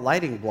 off-camera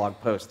lighting blog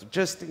post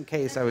just in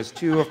case I was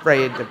too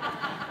afraid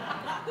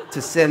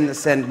to send the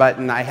send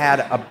button. I had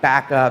a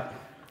backup,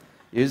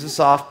 use a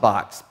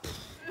softbox,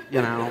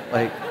 you know,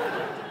 like,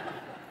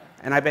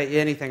 and I bet you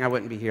anything I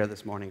wouldn't be here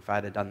this morning if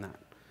I'd have done that.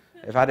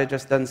 If I'd have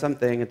just done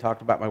something and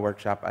talked about my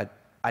workshop,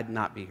 I'd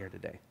not be here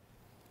today.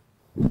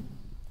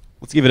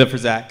 Let's give it up for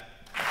Zack.